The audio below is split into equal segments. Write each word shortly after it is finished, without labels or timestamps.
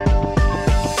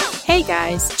Hey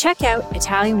guys, check out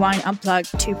Italian Wine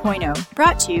Unplugged 2.0,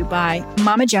 brought to you by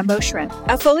Mama Jumbo Shrimp,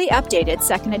 a fully updated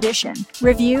second edition,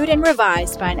 reviewed and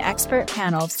revised by an expert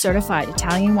panel of certified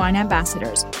Italian wine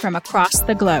ambassadors from across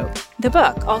the globe. The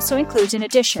book also includes an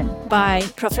edition by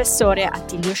Professore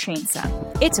Attilio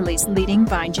Scienza, Italy's leading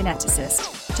vine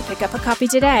geneticist. To pick up a copy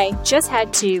today, just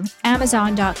head to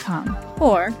Amazon.com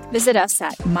or visit us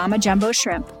at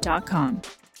mamajumboshrimp.com.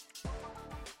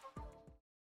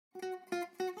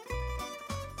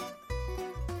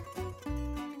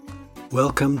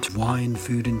 Welcome to Wine,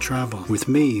 Food and Travel with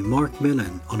me, Marc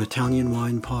Millon, on Italian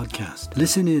Wine Podcast.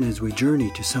 Listen in as we journey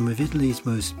to some of Italy's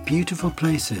most beautiful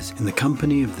places in the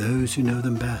company of those who know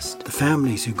them best, the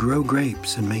families who grow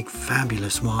grapes and make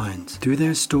fabulous wines. Through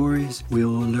their stories, we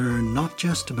will learn not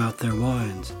just about their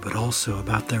wines, but also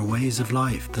about their ways of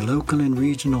life, the local and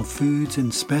regional foods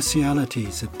and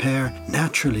specialities that pair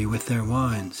naturally with their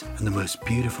wines, and the most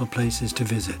beautiful places to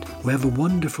visit. We have a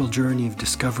wonderful journey of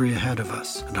discovery ahead of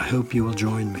us, and I hope you will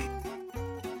join me.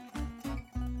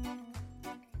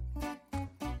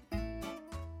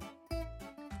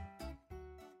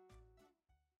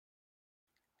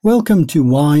 Welcome to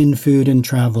Wine, Food and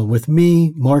Travel with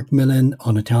me, Marc Millon,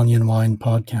 on Italian Wine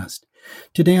Podcast.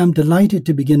 Today I'm delighted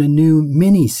to begin a new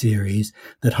mini-series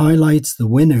that highlights the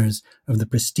winners of the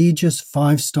prestigious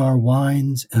 5-star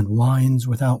Wines and Wines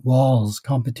Without Walls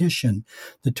competition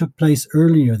that took place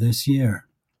earlier this year.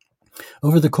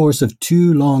 Over the course of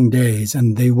 2 long days,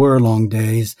 and they were long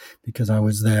days because I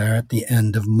was there at the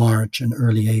end of March and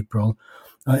early April,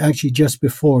 actually just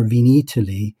before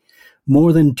Vinitaly,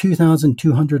 more than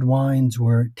 2,200 wines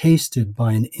were tasted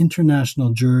by an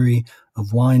international jury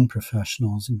of wine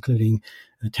professionals, including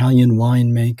Italian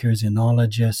winemakers,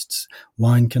 enologists,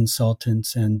 wine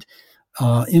consultants, and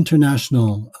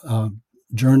international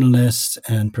journalists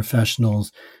and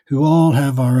professionals who all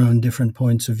have our own different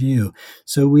points of view.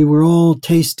 So we were all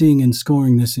tasting and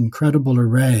scoring this incredible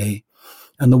array,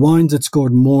 and the wines that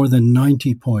scored more than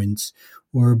 90 points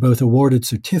were both awarded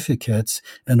certificates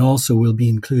and also will be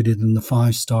included in the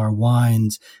 5-star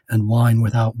Wines and Wine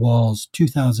Without Walls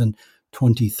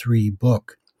 2023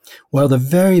 book, while the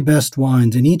very best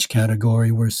wines in each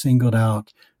category were singled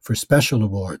out for special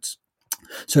awards.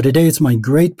 So today it's my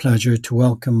great pleasure to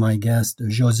welcome my guest,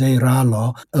 José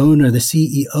Rallo, owner, the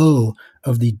CEO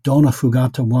of the Donna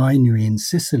Fugata Winery in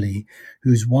Sicily,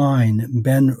 whose wine,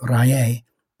 Ben Rae,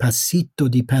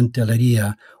 Passito di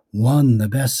Pantelleria, won the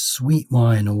Best Sweet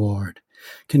Wine Award.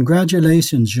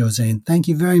 Congratulations, José, and thank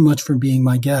you very much for being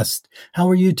my guest. How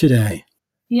are you today?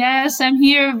 Yes, I'm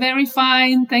here. Very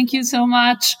fine. Thank you so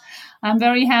much. I'm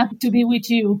very happy to be with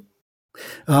you.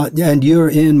 And you're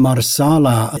in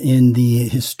Marsala, in the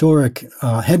historic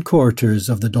headquarters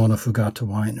of the Donna Fugata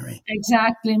Winery.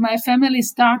 Exactly. My family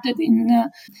started in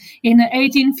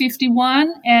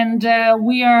 1851, and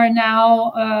we are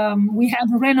now, we have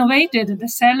renovated the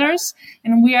cellars,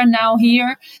 and we are now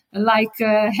here like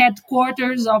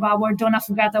headquarters of our Donna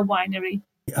Fugata Winery.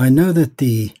 I know that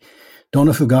the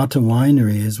Donna Fugata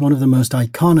Winery is one of the most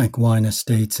iconic wine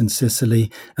estates in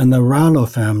Sicily, and the Rallo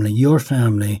family, your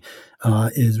family,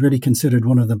 is really considered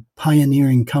one of the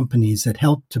pioneering companies that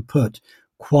helped to put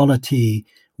quality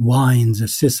wines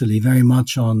of Sicily very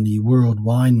much on the world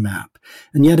wine map.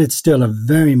 And yet it's still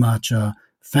very much a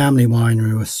family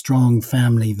winery with strong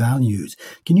family values.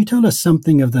 Can you tell us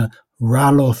something of the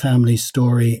Rallo family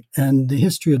story and the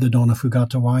history of the Donna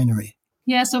Fugata Winery?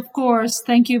 Yes, of course.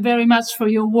 Thank you very much for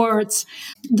your words.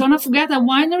 Donna Fugata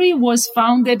Winery was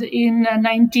founded in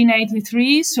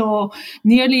 1983, so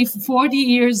nearly 40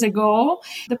 years ago.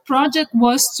 The project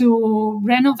was to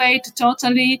renovate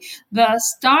totally the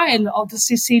style of the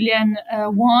Sicilian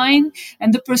wine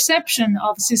and the perception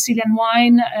of Sicilian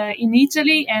wine in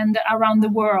Italy and around the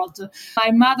world. My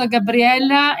mother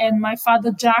Gabriella and my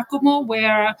father Giacomo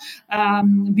were a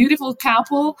beautiful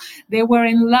couple. They were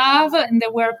in love and they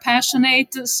were passionate.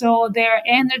 So their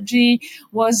energy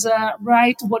was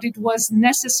right what it was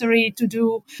necessary to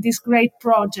do this great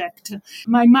project.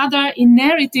 My mother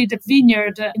inherited a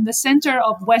vineyard in the center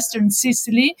of Western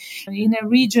Sicily in a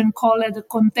region called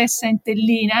Contessa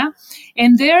Entellina.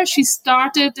 And there she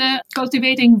started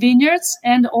cultivating vineyards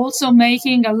and also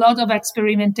making a lot of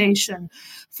experimentation.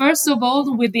 First of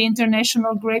all, with the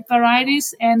international grape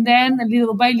varieties, and then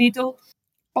little by little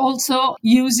also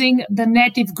using the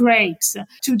native grapes.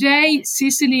 Today,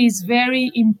 Sicily is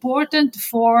very important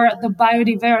for the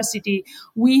biodiversity.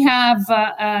 We have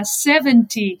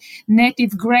 70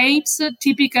 native grapes,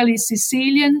 typically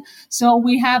Sicilian, so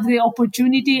we have the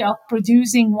opportunity of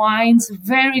producing wines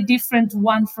very different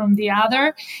one from the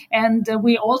other, and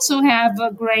we also have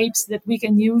grapes that we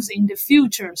can use in the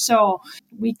future. So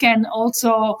we can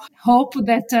also hope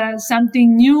that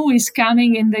something new is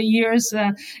coming in the years,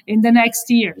 in the next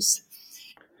years.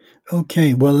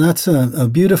 Okay, well, that's a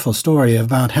beautiful story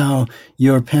about how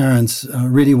your parents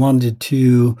really wanted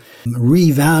to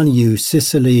revalue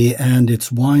Sicily and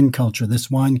its wine culture, this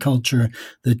wine culture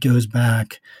that goes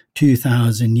back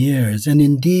 2,000 years. And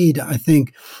indeed, I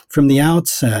think from the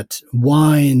outset,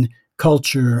 wine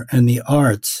culture and the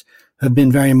arts have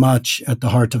been very much at the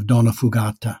heart of Donna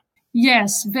Fugata.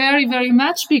 Yes, very, very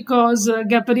much, because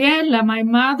Gabriella, my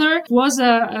mother, was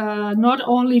not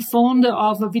only fond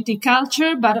of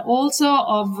viticulture, but also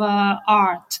of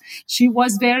art. She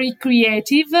was very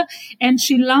creative, and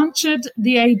she launched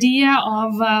the idea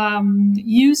of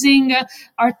using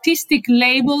artistic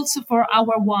labels for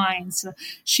our wines.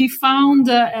 She found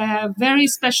a very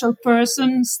special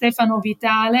person, Stefano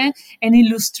Vitale, an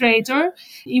illustrator.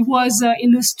 He was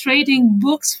illustrating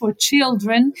books for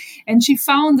children, and she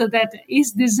found that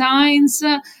his designs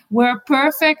were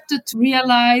perfect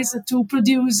to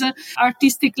produce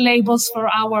artistic labels for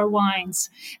our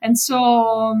wines. And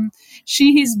so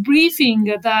she is briefing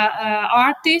the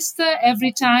artist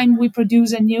every time we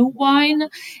produce a new wine,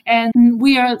 and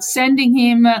we are sending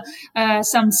him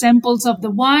some samples of the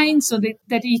wine so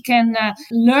that he can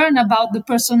learn about the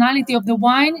personality of the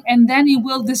wine, and then he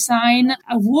will design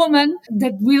a woman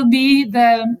that will be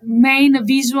the main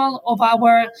visual of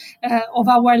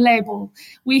our label.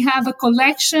 We have a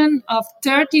collection of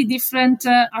 30 different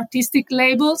artistic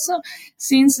labels.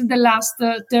 Since the last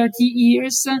 30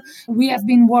 years, we have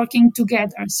been working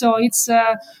together. So it's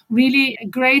really a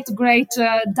great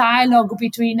dialogue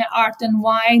between art and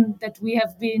wine that we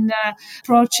have been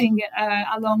approaching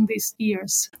along these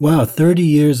years. Wow, 30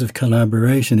 years of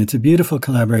collaboration. It's a beautiful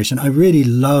collaboration. I really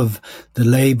love the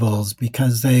labels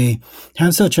because they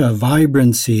have such a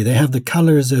vibrancy. They have the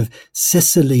colors of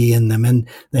Sicily in them, and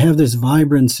they have this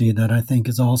vibrancy that I think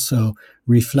is also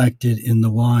reflected in the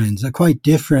wines. They're quite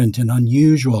different and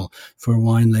unusual for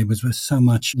wine labels with so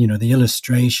much, the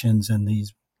illustrations and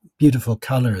these beautiful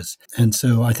colors. And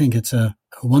so I think it's a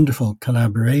wonderful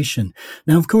collaboration.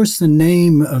 Now, of course, the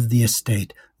name of the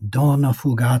estate, Donna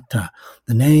Fugata,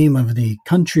 the name of the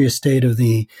country estate of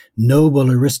the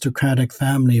noble aristocratic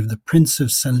family of the Prince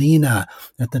of Salina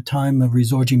at the time of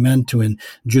Risorgimento in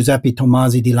Giuseppe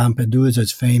Tomasi di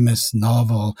Lampedusa's famous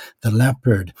novel, The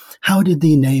Leopard. How did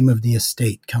the name of the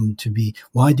estate come to be?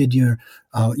 Why did your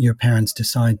parents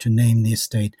decide to name the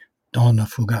estate Donna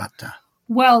Fugata?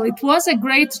 Well, it was a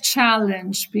great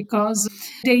challenge because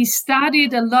they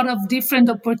studied a lot of different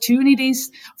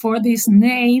opportunities for this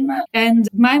name. And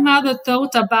my mother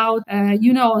thought about,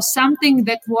 something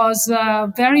that was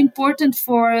very important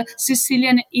for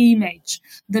Sicilian image.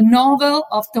 The novel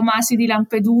of Tomasi di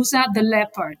Lampedusa, The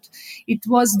Leopard. It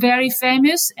was very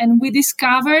famous, and we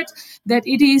discovered that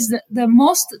it is the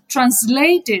most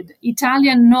translated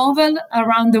Italian novel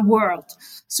around the world.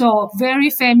 So very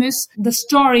famous, the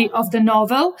story of the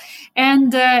novel.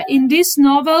 And in this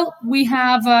novel, we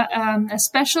have a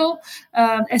special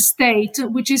estate,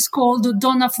 which is called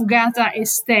Donna Fugata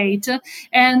Estate.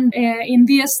 And in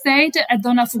the estate, a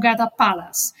Donna Fugata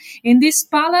Palace. In this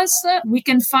palace, we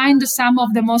can find some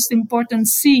of the most important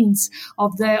scenes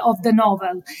of the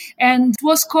novel. And it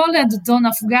was called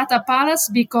Donna Fugata Palace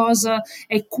because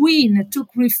a queen took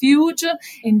refuge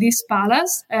in this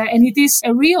palace. And it is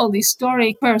a real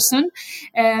historic person.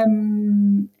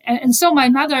 And so my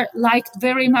mother liked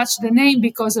very much the name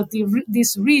because of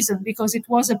this reason, because it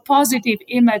was a positive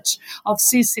image of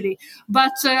Sicily.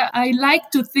 But I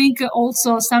like to think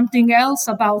also something else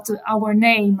about our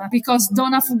name, because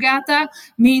Donna Fugata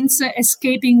means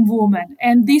escaping woman.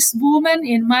 And this woman,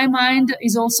 in my mind,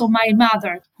 is also my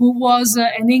mother, who was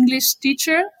an English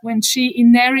teacher when she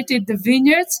inherited the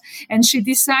vineyards, and she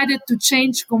decided to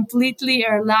change completely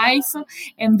her life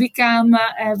and become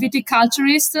a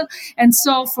viticulturist. And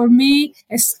so for me,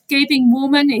 escaping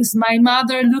woman is my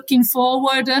mother, looking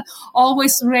forward,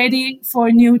 always ready for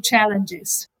new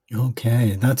challenges.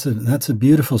 Okay, that's a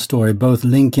beautiful story, both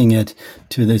linking it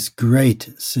to this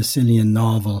great Sicilian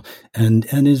novel and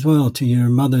as well to your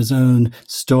mother's own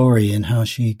story and how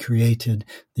she created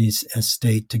this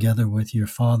estate together with your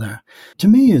father. To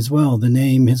me as well, the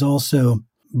name is also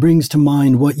brings to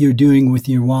mind what you're doing with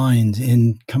your wines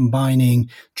in combining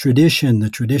the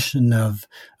tradition of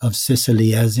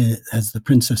Sicily as the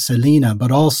Prince of Selina,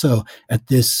 but also at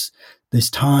this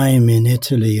time in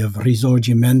Italy of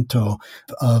Risorgimento,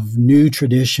 of new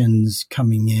traditions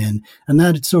coming in. And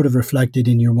that it's sort of reflected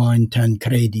in your wine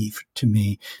Tancredi to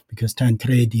me, because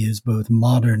Tancredi is both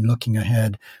modern, looking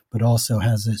ahead, but also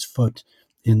has its foot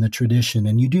in the tradition.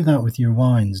 And you do that with your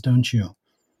wines, don't you?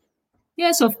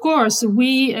 Yes, of course.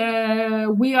 We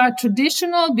are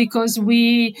traditional because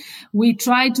we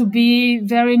try to be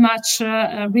very much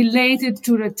related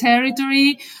to the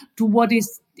territory, to what it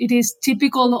is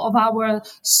typical of our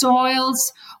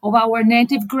soils, of our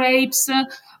native grapes.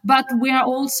 But we are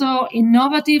also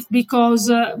innovative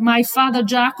because my father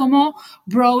Giacomo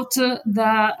brought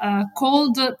the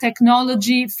cold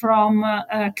technology from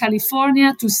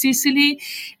California to Sicily.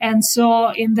 And so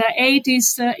in the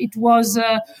 80s, it was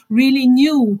really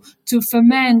new to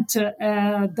ferment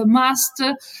the must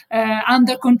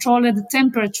under controlled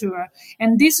temperature.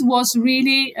 And this was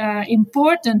really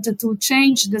important to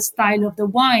change the style of the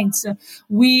wines.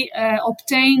 We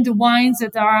obtained wines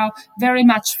that are very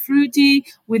much fruity,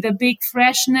 with a big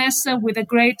freshness, with a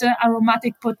great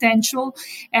aromatic potential.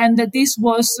 And this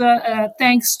was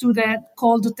thanks to the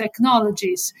cold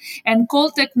technologies. And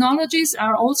cold technologies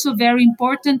are also very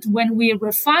important when we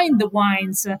refine the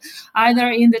wines, either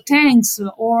in the tanks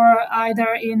or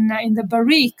either in the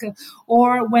barrique,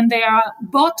 or when they are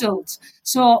bottled.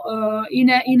 So in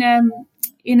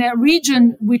a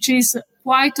region which is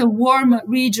quite a warm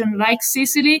region like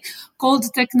Sicily,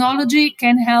 cold technology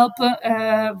can help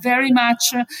very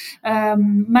much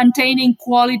maintaining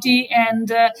quality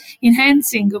and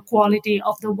enhancing the quality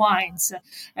of the wines.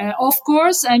 Of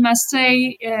course, I must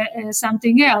say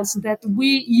something else, that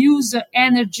we use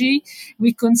energy,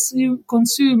 we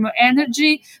consume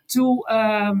energy to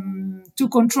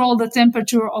control the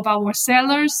temperature of our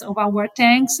cellars, of our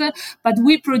tanks, but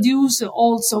we produce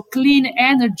also clean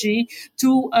energy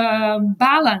to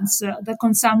balance the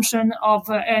consumption of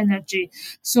energy.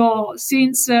 So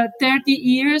since 30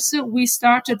 years, we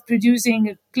started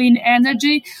producing clean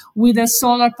energy with a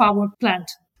solar power plant.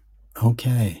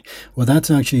 Okay. Well, that's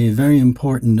actually very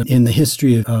important in the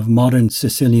history of modern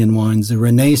Sicilian wines, the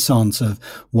renaissance of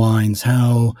wines,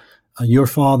 how your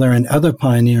father and other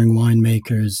pioneering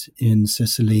winemakers in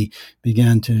Sicily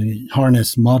began to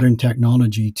harness modern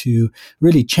technology to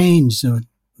really change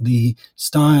the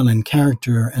style and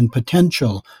character and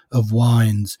potential of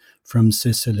wines from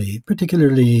Sicily,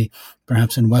 particularly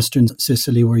perhaps in Western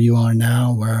Sicily where you are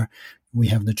now, where we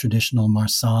have the traditional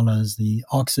Marsalas, the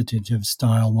oxidative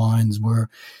style wines where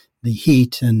the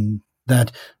heat and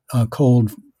that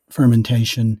cold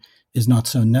fermentation is not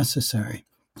so necessary.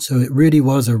 So it really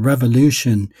was a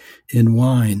revolution in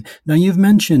wine. Now, you've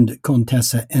mentioned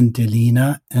Contessa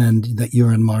Entellina and that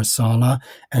you're in Marsala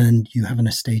and you have an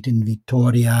estate in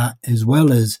Vittoria as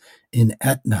well as in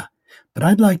Etna. But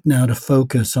I'd like now to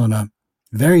focus on a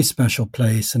very special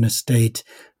place, an estate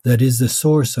that is the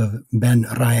source of Ben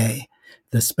Rae,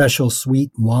 the special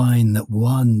sweet wine that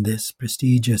won this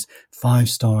prestigious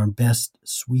 5-star Best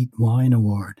Sweet Wine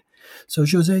Award. So,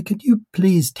 José, could you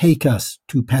please take us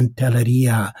to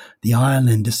Pantelleria, the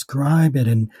island, describe it,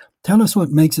 and tell us what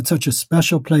makes it such a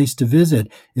special place to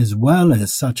visit, as well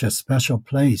as such a special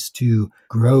place to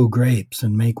grow grapes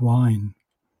and make wine?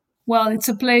 Well, it's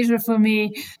a pleasure for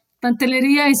me.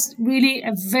 Pantelleria is really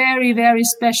a very, very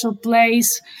special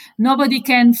place. Nobody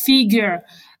can figure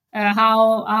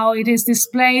how it is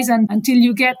displaced until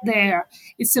you get there.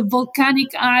 It's a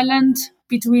volcanic island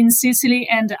between Sicily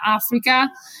and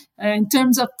Africa. In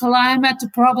terms of climate,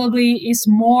 probably is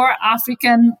more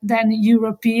African than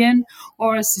European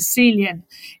or Sicilian.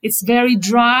 It's very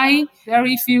dry,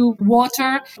 very few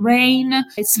water, rain.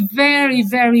 It's very,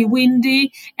 very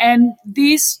windy. And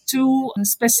these two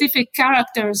specific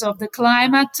characters of the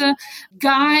climate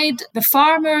guide the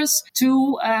farmers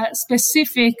to a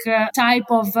specific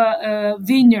type of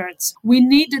vineyards. We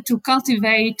need to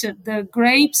cultivate the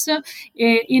grapes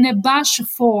in a bush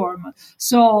form.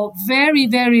 So very,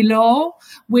 very low,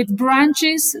 with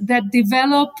branches that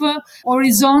develop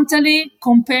horizontally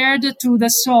compared to the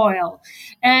soil.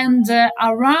 And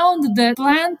around the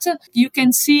plant, you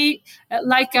can see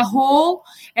like a hole.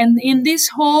 And in this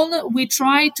hole, we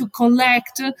try to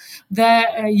collect the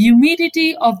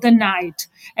humidity of the night.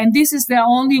 And this is the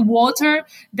only water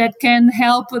that can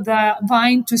help the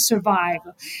vine to survive.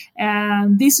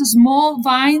 And these small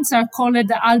vines are called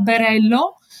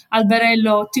alberello.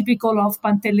 Alberello, typical of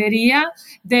Pantelleria.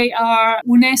 They are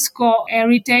UNESCO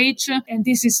heritage, and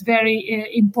this is very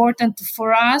important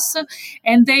for us.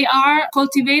 And they are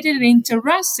cultivated in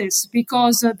terraces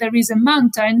because there is a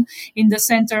mountain in the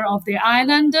center of the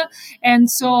island.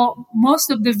 And so most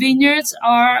of the vineyards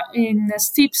are in a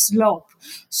steep slope.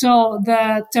 So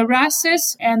the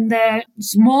terraces and the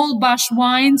small bush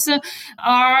wines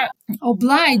are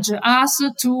oblige us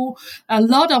to a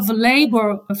lot of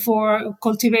labor for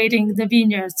cultivating the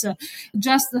vineyards.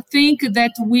 Just think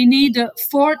that we need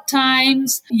 4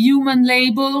 times human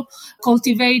labor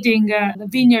cultivating the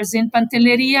vineyards in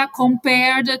Pantelleria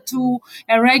compared to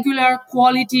a regular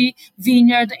quality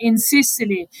vineyard in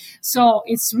Sicily. So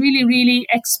it's really, really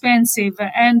expensive.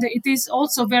 And it is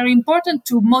also very important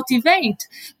to motivate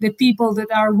the people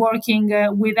that are working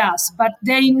with us. But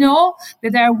they know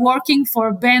that they are working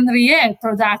for Ben Rie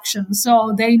production.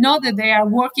 So they know that they are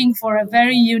working for a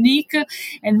very unique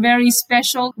and very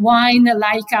special wine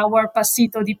like our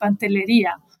Passito di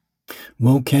Pantelleria.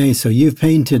 Okay, so you've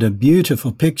painted a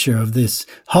beautiful picture of this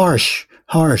harsh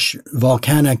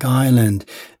volcanic island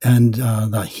and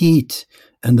the heat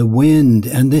and the wind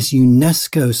and this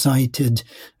UNESCO-cited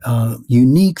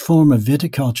unique form of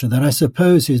viticulture that I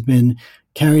suppose has been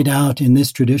carried out in this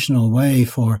traditional way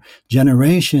for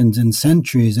generations and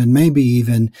centuries and maybe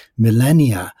even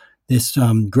millennia. This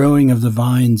growing of the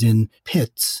vines in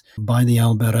pits by the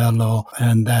alberello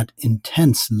and that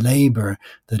intense labor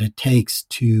that it takes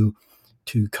to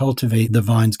cultivate the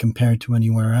vines compared to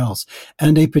anywhere else.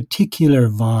 And a particular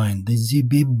vine, the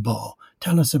Zibibbo.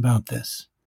 Tell us about this.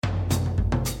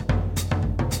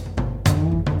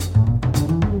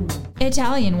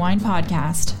 Italian Wine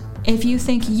Podcast. If you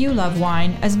think you love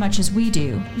wine as much as we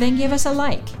do, then give us a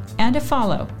like and a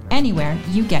follow anywhere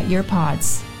you get your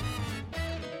pods.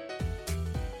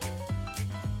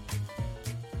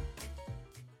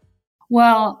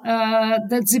 Well,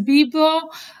 the Zibibbo,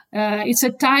 it's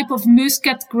a type of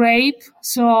muscat grape.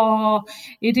 So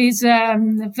it is a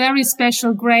very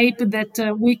special grape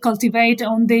that we cultivate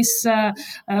on these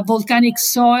volcanic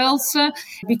soils.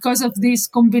 Because of this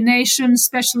combination,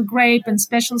 special grape and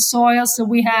special soils, so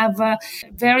we have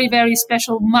very, very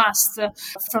special must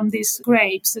from these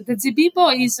grapes. The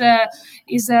Zibibbo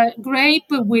is a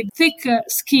grape with thick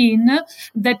skin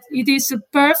that it is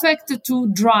perfect to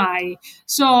dry.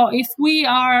 So if we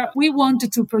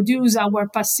wanted to produce our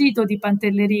Passito di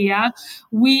Pantelleria,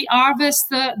 we harvest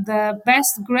the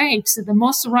best grapes, the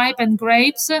most ripened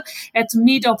grapes at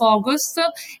mid of August,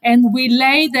 and we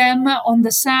lay them on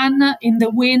the sun in the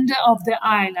wind of the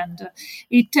island.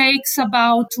 It takes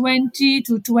about 20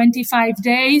 to 25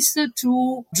 days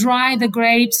to dry the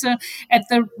grapes at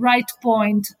the right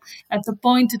point, at the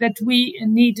point that we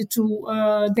need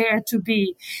to there to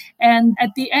be. And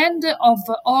at the end of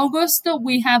August,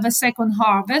 we have a second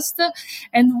harvest,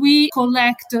 and we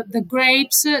collect the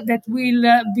grapes that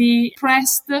will be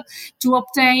pressed to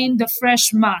obtain the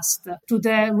fresh must to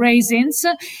the raisins,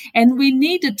 and we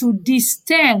need to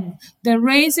destem the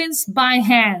raisins by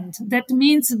hand. That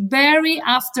means berry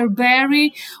after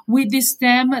berry, we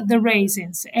destem the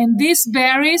raisins, and these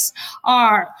berries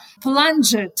are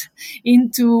plunged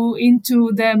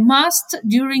into the must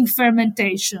during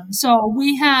fermentation. So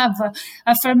we have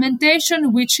a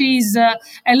fermentation which is a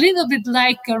little bit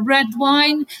like a red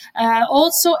wine,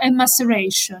 also a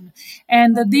maceration.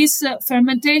 And this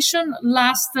fermentation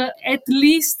lasts at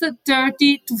least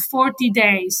 30 to 40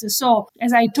 days. So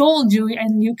as I told you,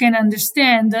 and you can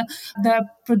understand, the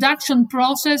production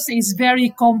process is very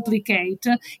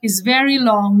complicated, is very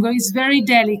long, is very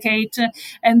delicate.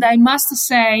 And I must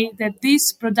say that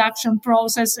this production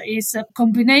process is a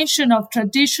combination of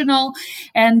traditional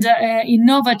and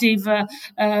innovative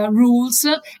rules,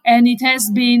 and it has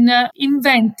been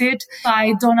invented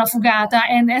by Donna Fugata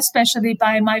and especially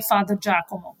by my father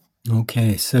Giacomo.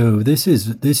 Okay, so this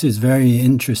is very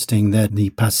interesting that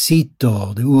the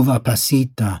passito, the uva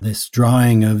passita, this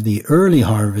drying of the early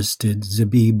harvested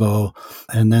Zibibbo,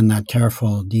 and then that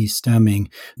careful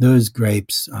destemming, those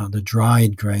grapes, the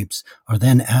dried grapes, are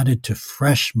then added to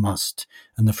fresh must,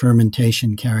 and the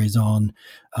fermentation carries on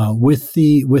with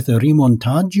a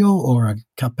rimontaggio or a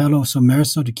capello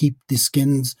sommerso to keep the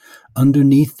skins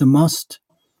underneath the must.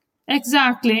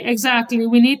 Exactly, exactly.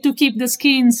 We need to keep the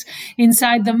skins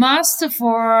inside the must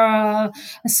for a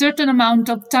certain amount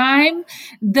of time.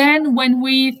 Then, when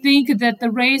we think that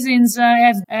the raisins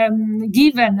have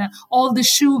given all the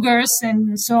sugars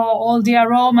and so all the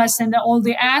aromas and all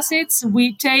the acids,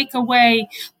 we take away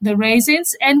the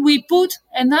raisins and we put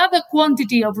another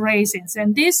quantity of raisins,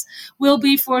 and this will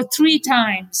be for 3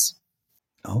 times.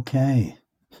 Okay.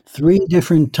 Three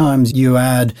different times you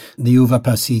add the uva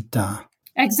passita.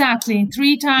 Exactly,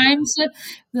 3 times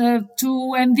and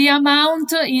the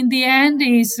amount in the end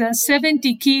is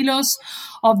 70 kilos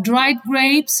of dried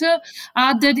grapes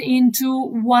added into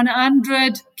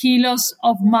 100 kilos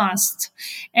of must.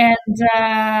 And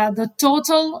the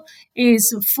total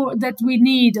is that we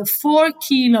need 4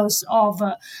 kilos of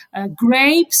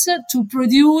grapes to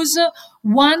produce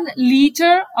 1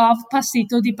 liter of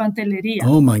passito di pantelleria.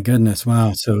 Oh my goodness.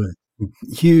 Wow. So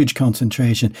huge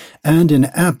concentration and an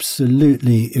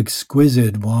absolutely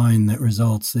exquisite wine that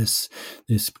results this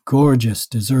gorgeous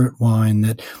dessert wine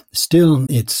that still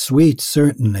it's sweet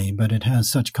certainly, but it has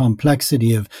such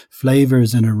complexity of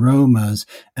flavors and aromas,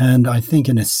 and I think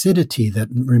an acidity that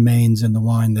remains in the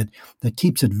wine that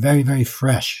keeps it very, very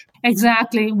fresh.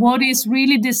 Exactly. What is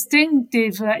really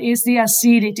distinctive is the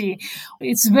acidity.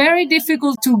 It's very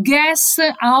difficult to guess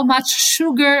how much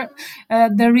sugar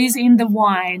there is in the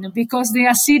wine because the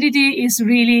acidity is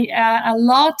really a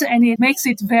lot and it makes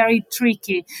it very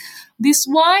tricky. This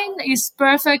wine is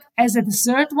perfect as a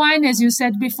dessert wine, as you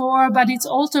said before, but it's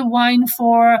also wine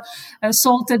for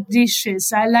salted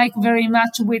dishes. I like very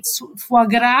much with foie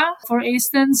gras, for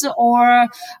instance, or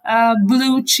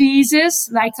blue cheeses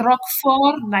like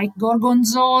Roquefort, like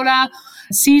Gorgonzola,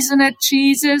 seasoned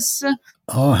cheeses.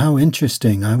 Oh, how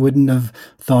interesting. I wouldn't have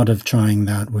thought of trying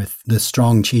that with the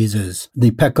strong cheeses. The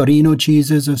pecorino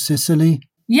cheeses of Sicily?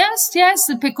 Yes, yes,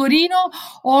 the pecorino,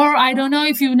 or I don't know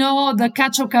if you know the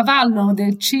caciocavallo,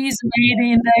 the cheese made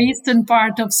in the eastern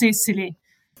part of Sicily.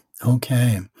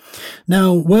 Okay.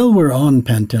 Now, while we're on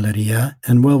Pantelleria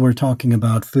and while we're talking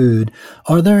about food,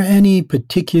 are there any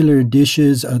particular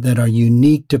dishes that are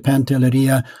unique to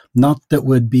Pantelleria, not that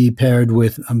would be paired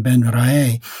with Ben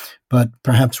Rae, but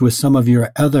perhaps with some of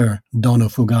your other Donna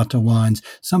Fugata wines,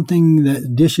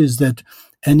 dishes that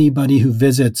anybody who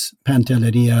visits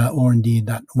Pantelleria or indeed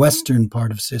that western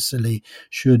part of Sicily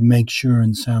should make sure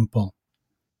and sample?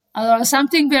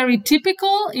 Something very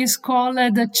typical is called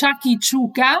the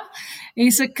chuka.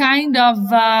 It's a kind of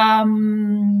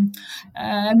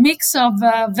mix of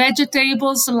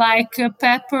vegetables like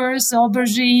peppers,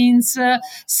 aubergines,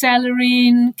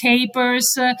 celery,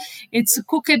 capers. It's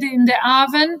cooked in the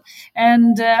oven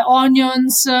and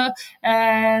onions,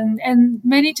 and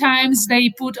many times they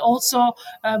put also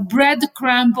bread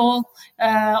crumble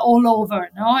all over.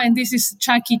 No, and this is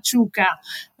chuka.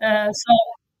 So.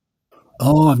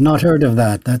 Oh, I've not heard of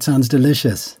that. That sounds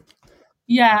delicious.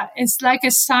 Yeah, it's like a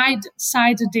side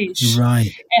dish.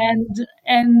 Right.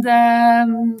 And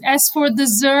as for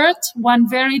dessert, one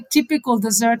very typical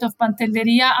dessert of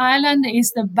Pantelleria Island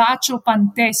is the bacio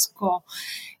pantesco.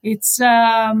 It's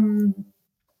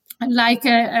like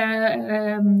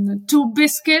two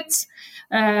biscuits.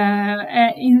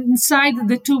 Inside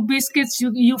the two biscuits,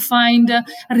 you find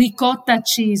ricotta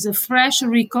cheese, fresh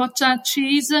ricotta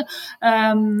cheese,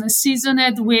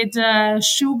 seasoned with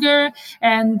sugar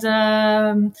and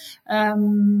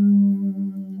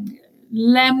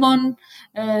lemon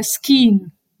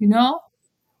skin, you know?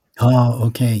 Oh,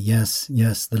 okay. Yes,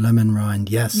 yes. The lemon rind.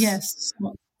 Yes. Yes.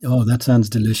 Oh, that sounds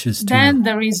delicious too. Then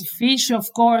there is fish,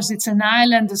 of course. It's an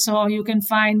island, so you can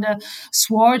find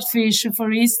swordfish,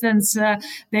 for instance.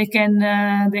 They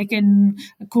can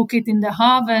cook it in the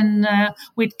oven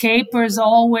with capers,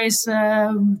 always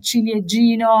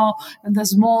ciliegino, the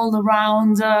small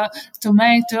round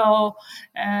tomato.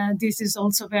 This is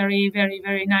also very, very,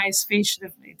 very nice fish.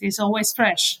 It is always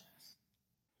fresh.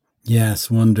 Yes,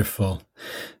 wonderful.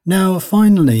 Now,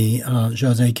 finally,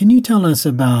 Jose, can you tell us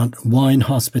about wine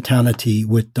hospitality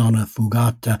with Donna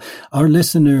Fugata? Our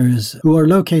listeners who are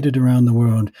located around the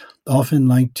world often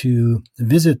like to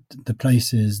visit the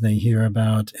places they hear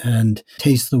about and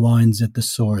taste the wines at the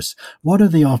source. What are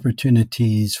the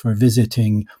opportunities for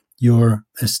visiting your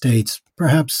estates,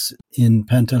 perhaps in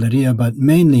Pantelleria, but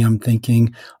mainly I'm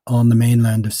thinking on the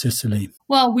mainland of Sicily?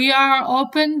 Well, we are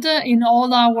opened in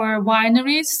all our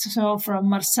wineries, so from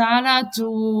Marsala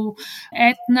to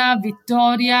Etna,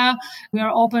 Vittoria. We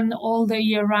are open all the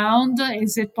year round.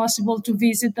 Is it possible to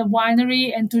visit the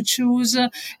winery and to choose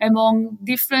among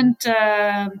different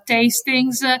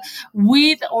tastings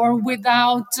with or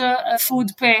without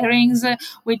food pairings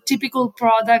with typical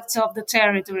products of the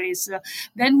territories?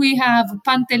 Then we have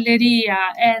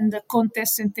Pantelleria and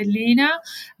Contessa Entellina,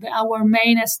 our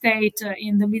main estate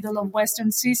in the middle of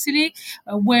Western Sicily,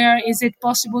 where is it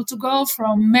possible to go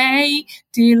from May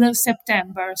till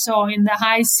September, so in the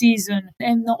high season.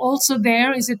 And also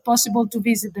there is it possible to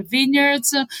visit the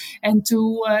vineyards and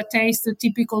to taste the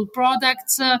typical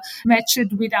products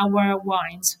matched with our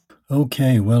wines.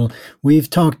 Okay, well, we've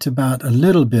talked about a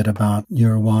little bit about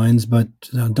your wines, but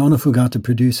Donna Fugata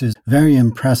produces very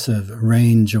impressive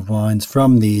range of wines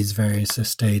from these various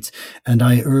estates, and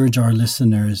I urge our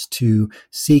listeners to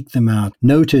seek them out.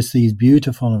 Notice these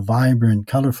beautiful, vibrant,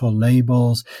 colorful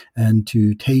labels, and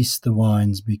to taste the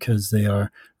wines because they are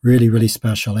really, really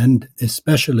special, and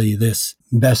especially this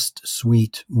best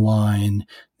sweet wine,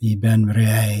 the Ben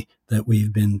Bréa, that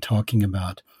we've been talking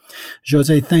about.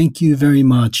 José, thank you very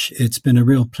much. It's been a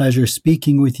real pleasure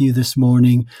speaking with you this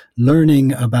morning,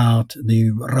 learning about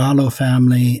the Rallo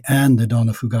family and the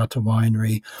Donna Fugata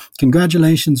winery.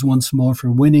 Congratulations once more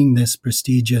for winning this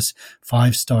prestigious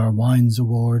 5-star Wines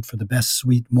Award for the best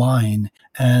sweet wine.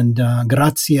 And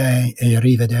grazie e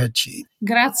arrivederci.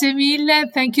 Grazie mille.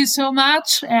 Thank you so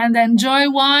much. And enjoy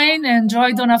wine.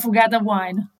 Enjoy Donna Fugata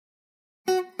wine.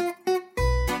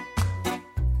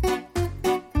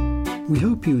 We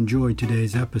hope you enjoyed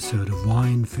today's episode of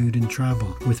Wine, Food and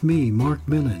Travel with me, Marc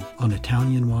Millon, on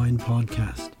Italian Wine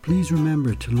Podcast. Please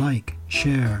remember to like,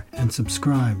 share, and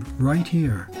subscribe right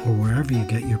here or wherever you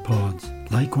get your pods.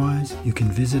 Likewise, you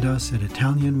can visit us at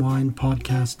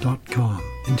ItalianWinePodcast.com.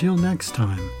 Until next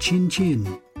time, chin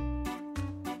chin.